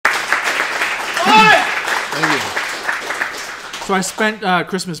So I spent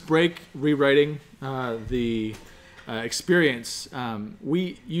Christmas break rewriting the experience.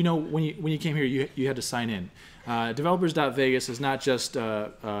 You know, when you came here, you had to sign in. Developers.Vegas is not just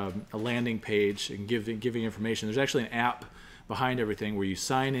a landing page and giving information. There's actually an app behind everything where you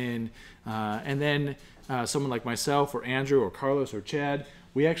sign in, and then someone like myself or Andrew or Carlos or Chad,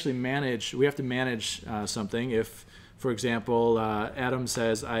 we have to manage something. If, for example, Adam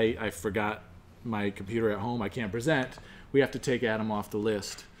says, I forgot my computer at home, I can't present, we have to take Adam off the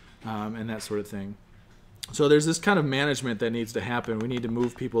list, and that sort of thing. So there's this kind of management that needs to happen. We need to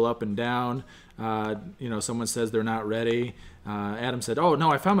move people up and down. You know, someone says they're not ready. Adam said, "Oh no,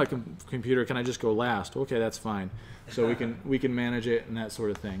 I found my computer. Can I just go last?" Okay, that's fine. So we can manage it and that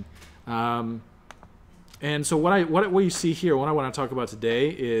sort of thing. And so what you see here, what I want to talk about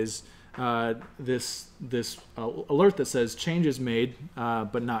today is this alert that says changes made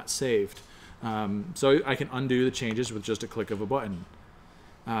but not saved. So I can undo the changes with just a click of a button.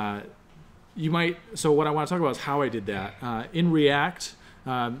 So what I want to talk about is how I did that. In React,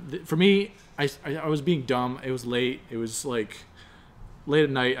 for me, I was being dumb. It was late. It was like late at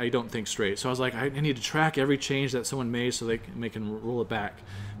night. I don't think straight. So I was like, I need to track every change that someone made so they can roll it back.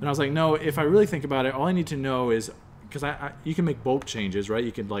 And I was like, no, if I really think about it, all I need to know is, because you can make bulk changes, right?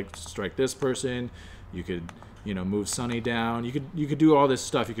 You could like strike this person. You could, you know, move Sunny down. You could do all this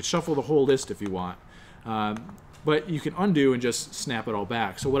stuff. You could shuffle the whole list if you want. But you can undo and just snap it all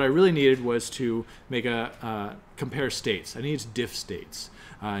back. So what I really needed was to make compare states. I needed diff states.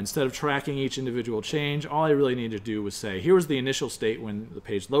 Instead of tracking each individual change, all I really needed to do was say, here was the initial state when the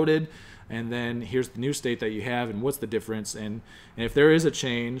page loaded, and then here's the new state that you have, and what's the difference. And if there is a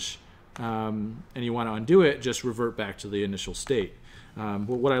change and you want to undo it, just revert back to the initial state. But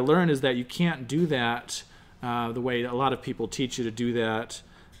what I learned is that you can't do that the way a lot of people teach you to do that.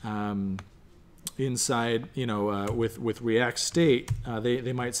 Inside, you know, with React state,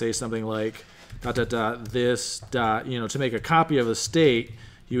 they might say something like this, you know, to make a copy of a state,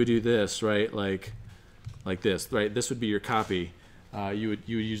 you would do this, right? Like this, right? This would be your copy. You would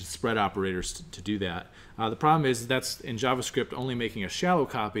use spread operators to do that. The problem is that's in JavaScript only making a shallow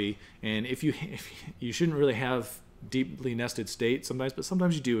copy, and if you shouldn't really have deeply nested state sometimes, but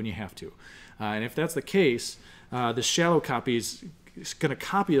sometimes you do and you have to. And if that's the case, the shallow copy is going to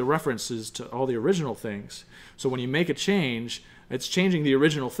copy the references to all the original things. So when you make a change, it's changing the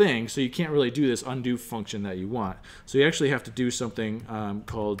original thing, so you can't really do this undo function that you want. So you actually have to do something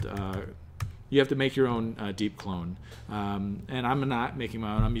called, you have to make your own deep clone. And I'm not making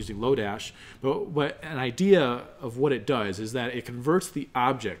my own, I'm using Lodash. But an idea of what it does is that it converts the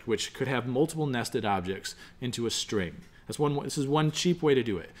object, which could have multiple nested objects, into a string. This is one cheap way to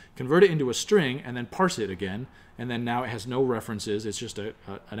do it. Convert it into a string and then parse it again, and then now it has no references. It's just an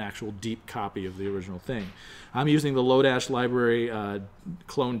actual deep copy of the original thing. I'm using the Lodash library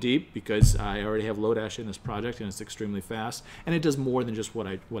clone deep because I already have Lodash in this project and it's extremely fast, and it does more than just what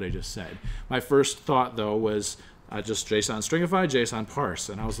I just said. My first thought though was just JSON stringify, JSON parse,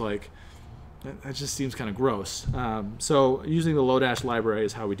 and I was like, that just seems kind of gross. So using the Lodash library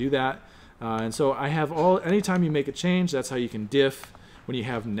is how we do that. And so I have anytime you make a change, that's how you can diff when you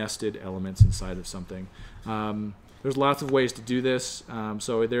have nested elements inside of something. There's lots of ways to do this.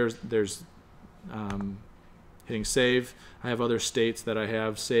 So there's hitting save. I have other states that I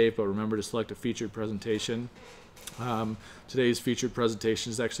have saved, but remember to select a featured presentation. Today's featured presentation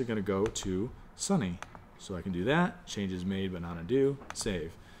is actually going to go to Sunny. So I can do that. Changes made but not undo.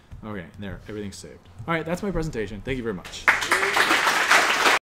 Save. Okay, there, everything's saved. All right, that's my presentation. Thank you very much.